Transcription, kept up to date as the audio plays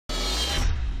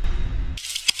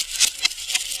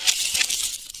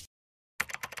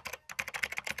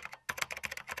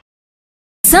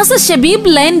Sasa Shabib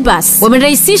Line Bus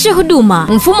wamerahisisha huduma.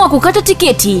 Mfumo wa kukata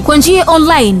tiketi kwa njia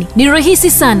online ni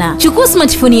rahisi sana. Chukua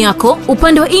smartphone yako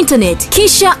upande wa internet,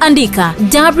 kisha andika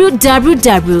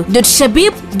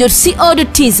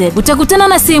www.shabib.co.tz. Utakutana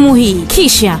na sehemu hii,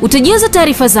 kisha utajaza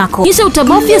taarifa zako, kisha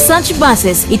utabofya search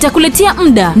buses. Itakuletea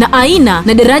muda na aina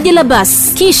na daraja la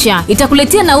bus, kisha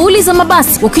itakuletea nauli za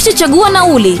mabasi. Ukishachagua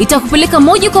nauli, itakupeleka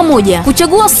moja kwa moja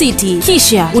kuchagua city,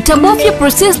 kisha utabofya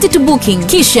process to booking,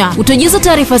 kisha utajaza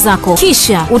taarifa zako,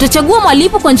 kisha utachagua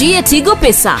malipo kwa njia ya Tigo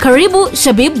Pesa. Karibu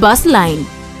Shabib Bus Line.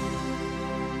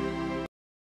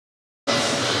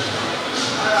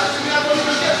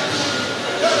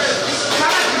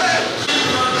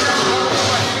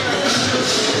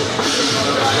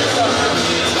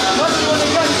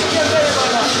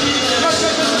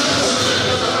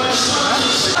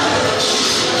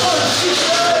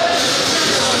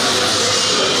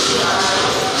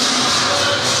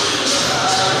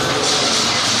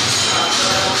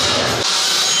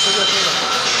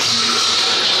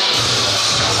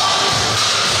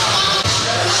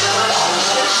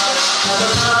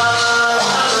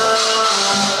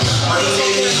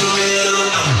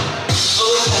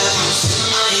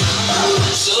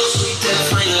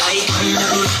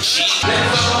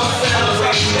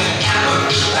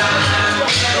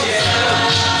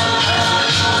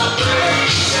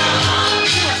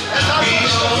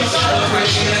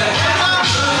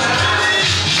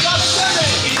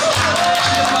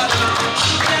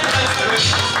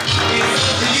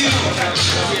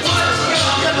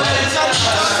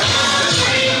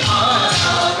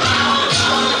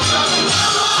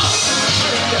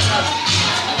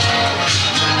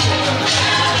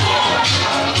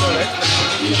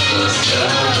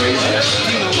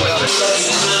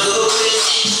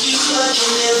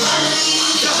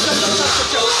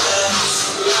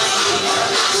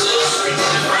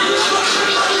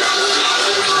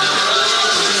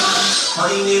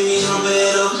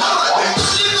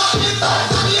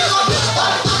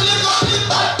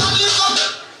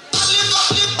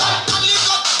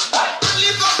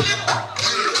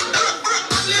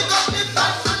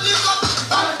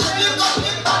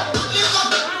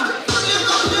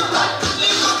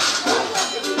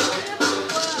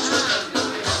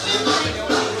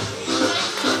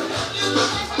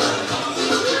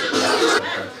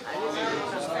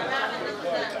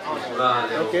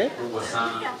 Kubwa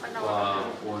sana kwa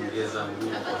kuongeza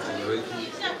huduma kwa wateja wetu,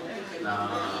 na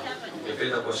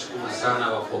ningependa kuwashukuru sana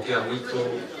kwa kupokea mwito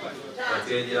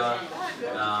wateja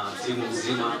na timu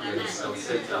nzima ya South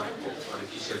Center kwa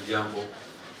kufanikisha jambo.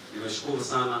 Nimeshukuru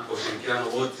sana kwa ushirikiano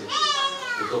wote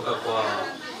kutoka kwa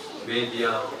media,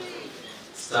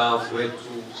 staff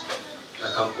wetu na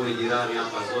kampuni jirani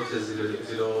hapa, zote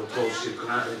zilizotoa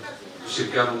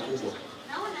ushirikiano mkubwa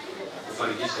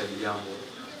kufanikisha jambo.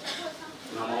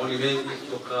 Kuna maoni mengi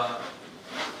kutoka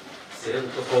sehemu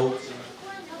tofauti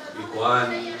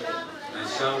mikoani, na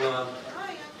inshallah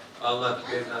Allah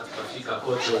akipenda tutafika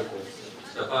kote huko.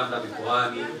 Tutapanda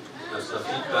mikoani na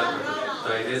tutafika,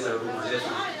 tutaeneza huduma zetu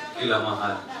kila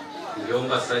mahali.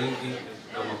 Ningeomba sasa hivi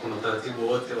kama kuna utaratibu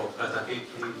wote wa kukata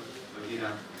keki wengine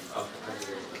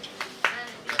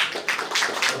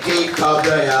Okay,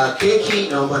 kabla ya keki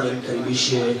naomba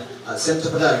nimkaribishe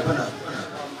Center Padari. Pana.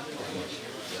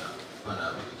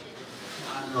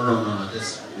 No,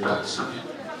 that's right.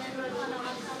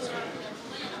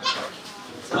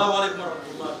 Salaam alaykum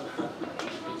warahmatullahi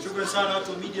wabarakatuh. Shukrani sana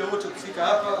watu wa media wote kufika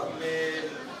hapa.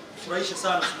 Mmefurahisha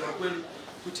sana kwa kweli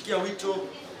kutikia wito.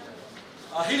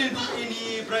 Hili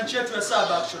ni branch yetu ya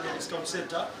 7 actually discount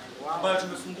center ambayo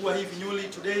tumefungua hivi newly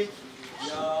today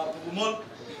ya Pugu Mall.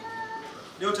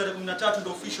 Leo tarehe 13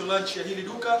 ndio official launch ya hili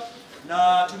duka,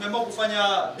 na tumeamua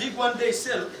kufanya big one day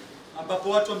sale ambapo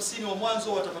watu 50 wa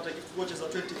mwanzo watapata gift voucher za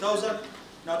 20,000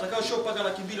 na watakao shop mpaka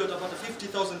 200,000 watapata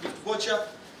 50,000 gift voucher.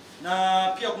 Na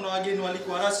pia kuna wageni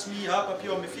walikuwa rasmi hapa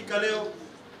pia wamefika leo,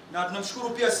 na tunamshukuru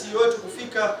pia CEO wetu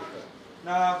kufika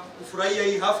na kufurahia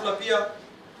hii hafla pia,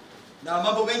 na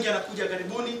mambo mengi yanakuja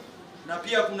karibuni, na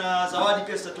pia kuna zawadi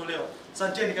pia zitatolewa.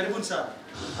 Asanteni, karibuni sana.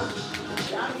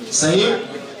 Sahihi?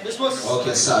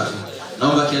 Okay, safi.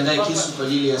 Naomba kiandae kisu kwa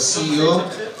ajili ya CEO.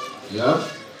 Yeah.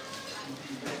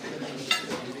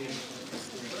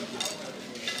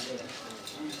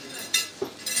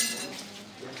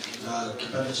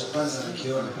 Kipande cha kwanza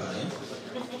nakiona pale.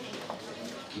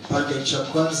 Kipande cha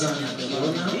kwanza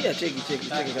nakiona. Cheki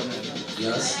kama.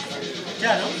 Yes.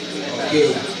 Okay.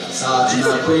 Sawa,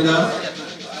 tunakwenda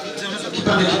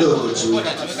kipande kidogo tu.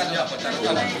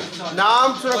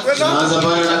 Naam, tunakwenda. Tunaanza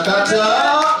pale na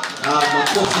kata.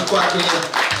 Makofi kwake.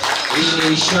 Hii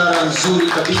ni ishara nzuri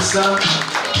kabisa.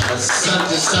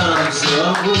 Asante sana mzee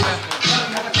wangu.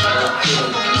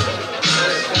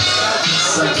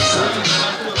 Asante sana.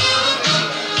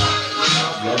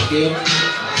 Okay.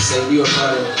 Saidiwa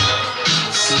pale.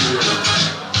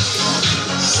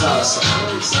 Sasa.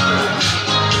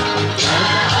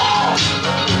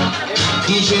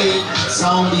 DJ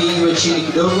sound iwe chini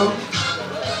kidogo.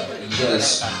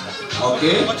 Yes.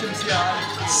 Okay.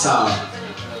 Sawa.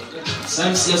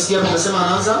 Sasa sijasikia hapo umesema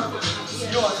anaanza?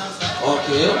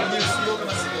 Okay.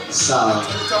 Sawa.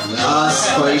 Yes,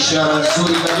 kwa ishara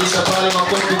nzuri kabisa pale,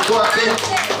 makofi kwake.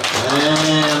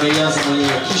 Ameanza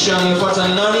mwenyewe. Kisha anayefuata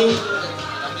ni nani?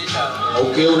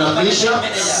 Okay, unamlisha?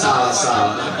 Sawa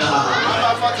sawa.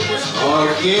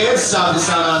 Okay, sawa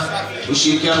sana.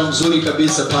 Ushirikiano mzuri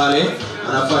kabisa pale.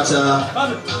 Anafuata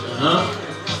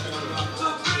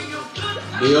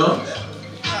ndio.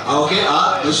 Okay,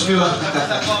 mheshimiwa.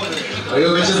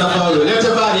 Wewe umecheza faulu. Lete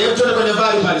vari, hebu tuende kwenye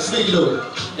vari pale. Subiri kidogo.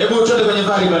 Hebu tuende kwenye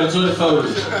vari pale, tuone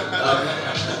faulu.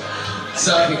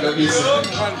 Safi kabisa.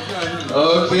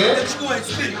 Okay.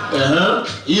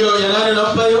 Hiyo ya nani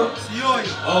unampa hiyo?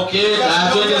 Okay,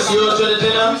 twende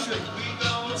tena.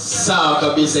 Sawa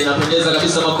kabisa, inapendeza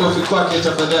kabisa, makofi kwake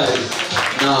tafadhali.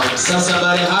 Naam, sasa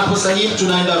baada hapo sahihi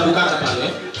tunaenda kukata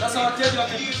pale. Sasa wateja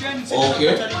wakisheni.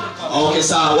 Okay. Okay,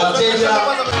 sawa. Wateja,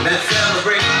 let's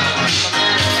celebrate.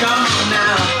 Come on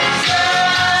now.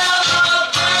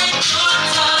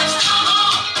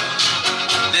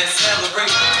 Let's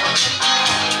celebrate.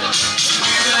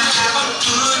 We're gonna have a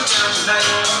good time tonight.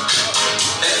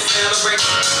 Let's celebrate.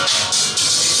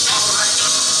 All right.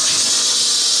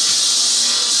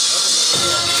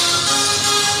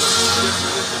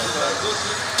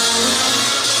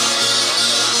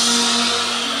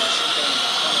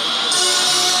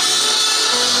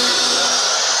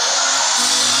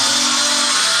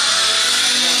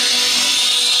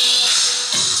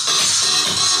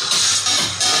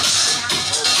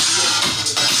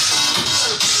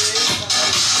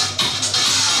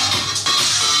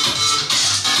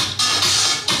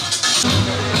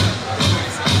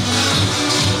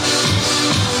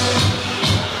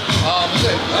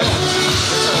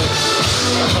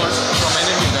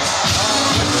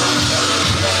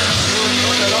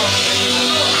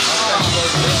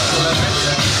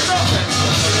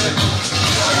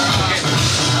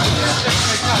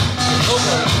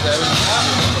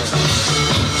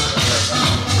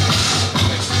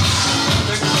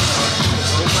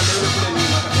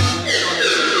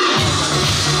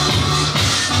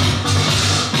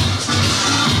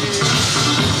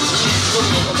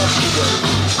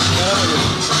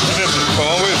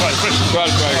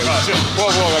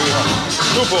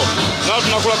 Tupo. Na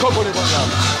tunakula kopo ni kwanza.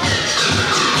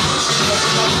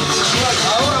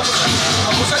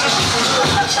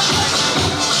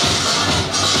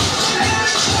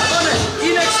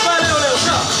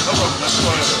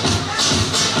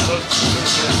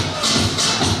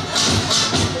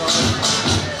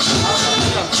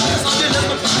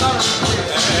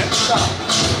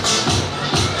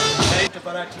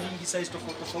 Barati nyingi size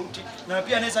tofauti na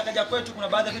pia anaweza kaja kwetu. Kuna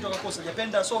baadhi ya vitu akakosa,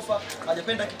 hajapenda sofa,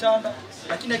 hajapenda kitanda,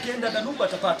 lakini akienda Danube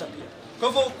atapata pia. Kwa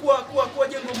hivyo kuwa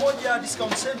jengo moja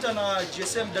discount center na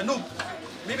GSM Danube,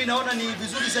 mimi naona ni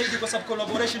vizuri zaidi, kwa sababu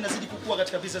collaboration inazidi kukua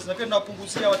katika business, na pia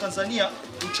tunawapunguzia Watanzania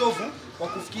uchovu wa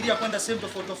kufikiria kwenda sehemu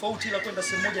tofauti ila kwenda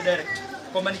sehemu moja direct.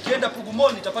 Kwamba nikienda Pugu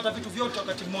Mall nitapata vitu vyote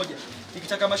wakati mmoja.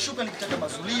 Nikitaka mashuka, nikitaka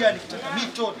mazulia, nikitaka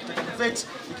mito, nikitaka buffet,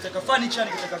 nikitaka furniture,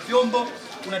 nikitaka vyombo,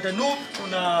 kuna Danube,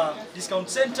 kuna discount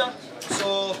center,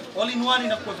 so all in one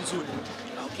inakuwa vizuri.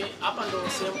 Okay, hapa ndo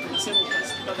sehemu tunasema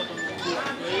ukitaka kununua.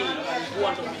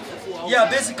 Kwa ndo umefufua.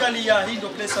 Yeah, basically hii ndo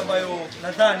place ambayo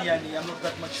nadhani I'm not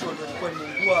that much sure nilikuwa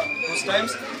nimeungua those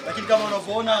times, lakini kama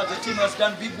unavyoona the team has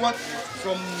done big work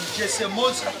from GSM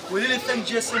Malls. We really thank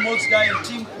GSM Malls guy and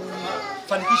team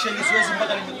kufanikisha hili zoezi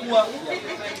mpaka limekuwa.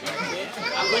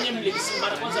 Kwenye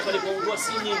mara kwanza palipoungua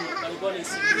si nyinyi, palikuwa ni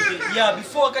sisi. Yeah,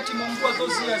 before wakati muungua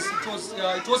those years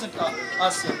it wasn't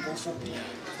us kwa ufupi.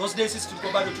 Those days sisi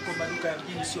tulikuwa bado tuko maduka ya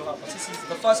mjini, sio hapa. Sisi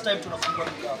the first time tunafungua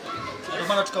duka hapa. Ndio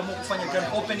maana tukaamua kufanya grand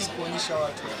opening kuonyesha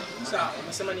watu. Sawa,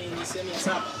 umesema ni sehemu ya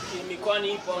 7.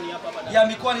 Mikoani ipo au ni hapa baadaye? Yeah,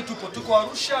 mikoani tuko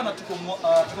Arusha na tuko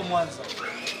Mwanza.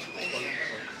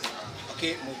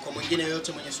 Okay, kwa mwingine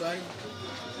yote mwenye swali?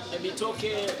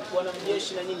 Ebitoke, Bwana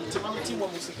Mjeshi na nyinyi, timu wa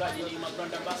musikaji ni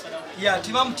brand ambassador. Yeah,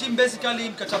 team basically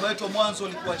mkataba wetu wa mwanzo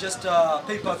ulikuwa just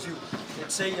pay-per-view.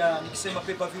 Let's say nikisema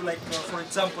pay-per-view like for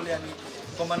example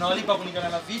kwamba nawalipa kulingana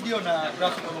na video na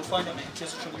graphic wanaofanya kupitia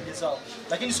social media zao.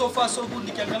 Lakini so far so good,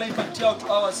 nikiangalia impact yao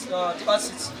to us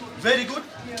it's very good.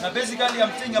 Now basically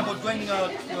I'm thinking about going to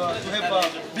have a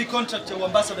big contract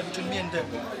ambassador between me and them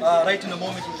right in a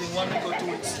moment, within 1 week or 2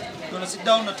 weeks. We're gonna sit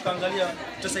down na tukaangalia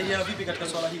tutasaidiana vipi katika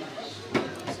swala hili.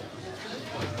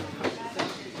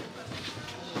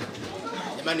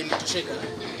 Jamani mtosheka.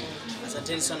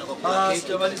 Asanteni sana kwa kula keki.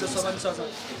 Sijamaliza samani sasa.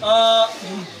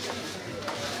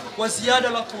 Kwa ziada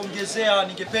la kuongezea,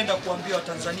 ningependa kuambia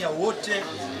Watanzania wote,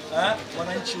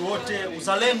 wananchi wote,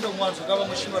 uzalendo mwanzo, kama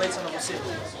Mheshimiwa Rais anavyosema.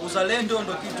 Uzalendo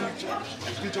ndio kitu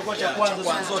kilichokuwa cha kwanza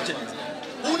siku zote.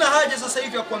 Una haja sasa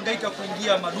hivi ya kuhangaika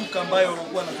kuingia maduka ambayo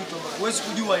yanakuwa na vitu ambavyo huwezi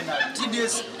kujua ina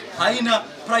TDS, haina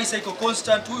price, haiko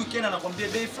constant. Huyu Kenya anakuambia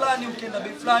bei fulani, ukienda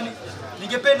bei fulani.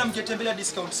 Ningependa mkitembelea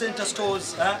discount center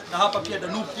stores, na hapa pia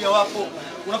Danube pia wapo.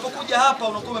 Unapokuja hapa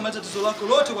unakuwa umemaliza tatizo lako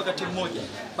lote kwa wakati mmoja.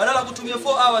 Badala ya kutumia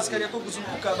 4 hours kali yako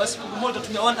kuzunguka, basi Pugu moja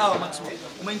tumia 1 hour maximum.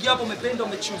 Umeingia hapo, umependa,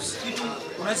 umechoose kitu,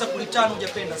 unaweza kulitana,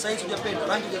 hujapenda size, hujapenda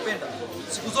rangi, hujapenda.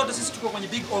 Siku zote sisi tuko kwenye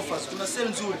big offers, tuna sale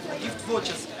nzuri, tuna gift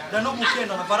vouchers. Danube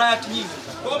ukienda na variety nyingi.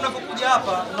 Kwa hiyo mnapokuja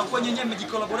hapa unakuwa nyenyewe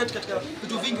mmejicollaborate katika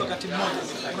vitu vingi wakati mmoja.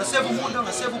 Una save muda,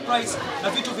 una save price na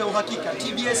vitu vya uhakika.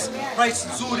 TBS price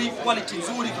nzuri, quality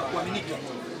nzuri kwa kuaminika.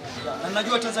 Na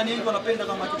najua Tanzania wengi wanapenda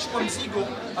kama akichukua mzigo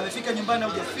amefika nyumbani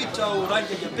hujafita au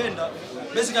rangi hajapenda,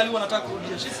 basically wanataka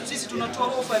kurudisha. Sisi tunatoa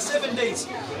offer ya 7 days.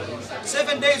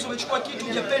 7 days umechukua kitu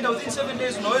hujapenda, within 7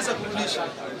 days unaweza kurudisha.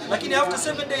 Lakini after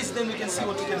 7 days then we can see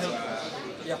what we can help.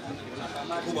 Yeah.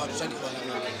 Kubwa tutaki kwa nani.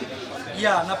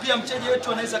 Yeah, na pia mteja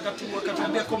wetu anaweza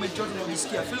akatuambia comment yote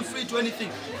unayosikia. Feel free to anything.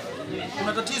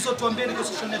 Kuna tatizo tuambie kwa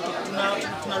social network.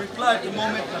 Tuna reply at the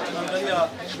moment na tunaangalia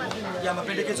ya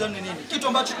mapendekezo ni nini. Kitu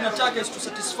ambacho tunataka is to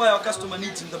satisfy our customer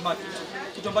needs in the market.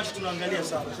 Kitu ambacho tunaangalia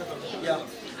sana. Yeah.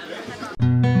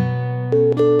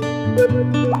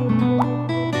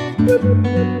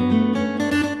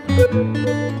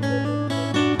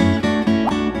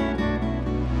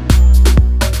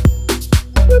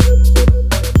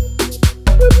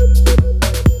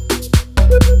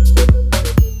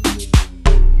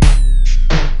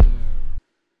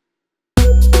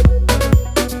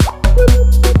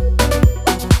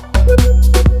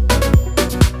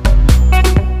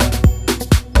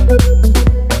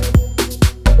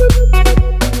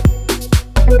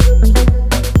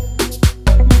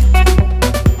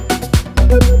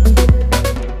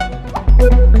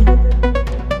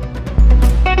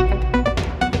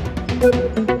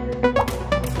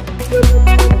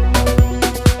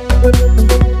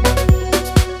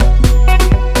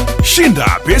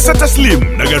 Shinda pesa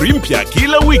taslim na gari mpya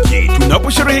kila wiki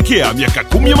tunaposherehekea miaka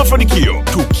 10 ya mafanikio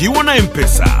tukiwa na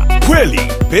M-Pesa. Kweli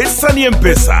pesa ni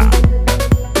M-Pesa.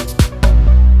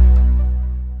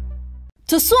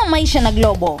 Tusua maisha na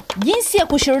Global. Jinsi ya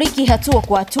kushiriki hatua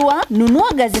kwa hatua: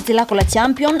 nunua gazeti lako la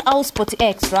Champion au Sport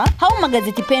Extra au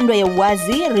magazeti pendwa ya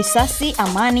Uwazi, Risasi,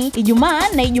 Amani, Ijumaa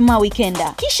na Ijumaa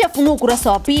Weekenda. Kisha funua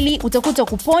ukurasa wa pili, utakuta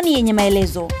kuponi yenye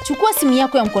maelezo. Chukua simu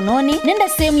yako ya mkononi, nenda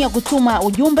sehemu ya kutuma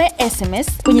ujumbe SMS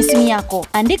kwenye simu yako.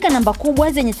 Andika namba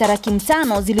kubwa zenye tarakimu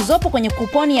 5 zilizopo kwenye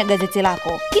kuponi ya gazeti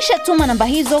lako. Kisha tuma namba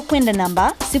hizo kwenda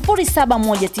namba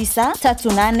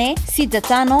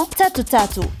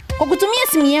 0719386533. Kwa kutumia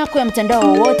simu yako ya mtandao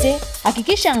wowote,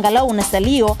 hakikisha angalau una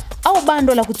salio au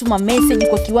bando la kutuma message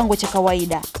kwa kiwango cha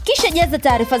kawaida. Kisha jaza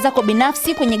taarifa zako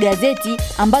binafsi kwenye gazeti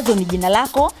ambazo ni jina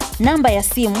lako, namba ya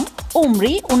simu,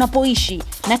 umri, unapoishi,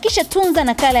 na kisha tunza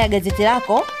nakala ya gazeti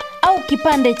lako au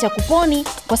kipande cha kuponi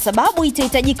kwa sababu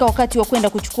itahitajika wakati wa kwenda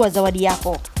kuchukua zawadi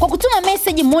yako. Kwa kutuma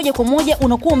message moja kwa moja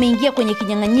unakuwa umeingia kwenye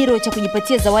kinyang'anyiro cha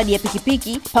kujipatia zawadi ya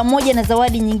pikipiki pamoja na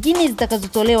zawadi nyingine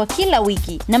zitakazotolewa kila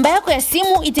wiki. Namba yako ya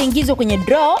simu itaingizwa kwenye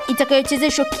draw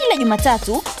itakayochezeshwa kila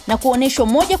Jumatatu na kuoneshwa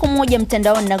moja kwa moja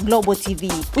mtandaoni na Global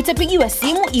TV. Utapigiwa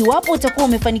simu iwapo utakuwa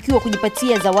umefanikiwa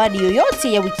kujipatia zawadi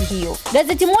yoyote ya wiki hiyo.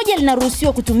 Gazeti moja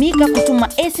linaruhusiwa kutumika kutuma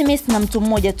SMS na mtu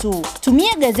mmoja tu.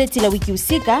 Tumia gazeti la wiki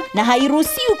husika na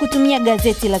hairuhusiwi kutumia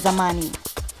gazeti la zamani.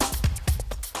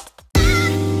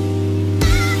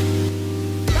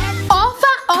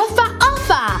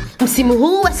 Msimu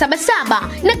huu wa Sabasaba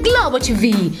na Global TV.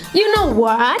 You know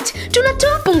what?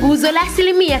 Tunatoa punguzo la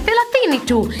 30%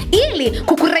 tu ili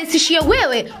kukurahisishia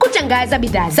wewe kutangaza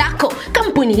bidhaa zako,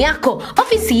 kampuni yako,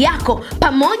 ofisi yako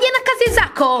pamoja na kazi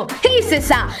zako. Hii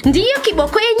sasa ndiyo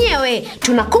kiboko yenyewe.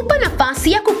 Tunakupa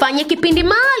nafasi ya kufanya kipindi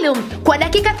maalum kwa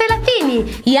dakika 30,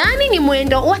 yani ni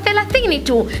mwendo wa 30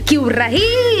 tu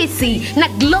kiurahisi na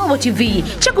Global TV.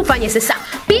 Cha kufanya sasa,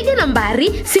 piga nambari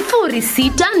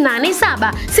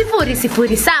 0687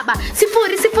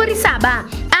 007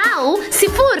 au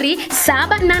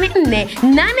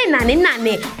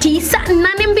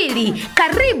 0784888982.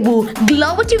 Karibu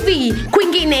Global TV,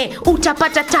 kwingine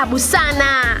utapata tabu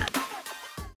sana.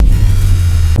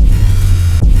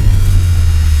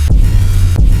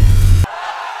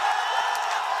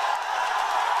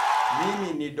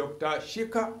 Dr.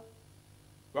 Shika.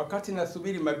 Wakati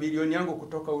nasubiri mabilioni yangu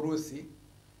kutoka Urusi,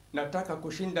 nataka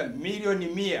kushinda milioni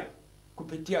 100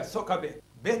 kupitia soka bet.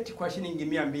 Beti kwa shilingi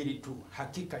 200 tu,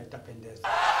 hakika itapendeza.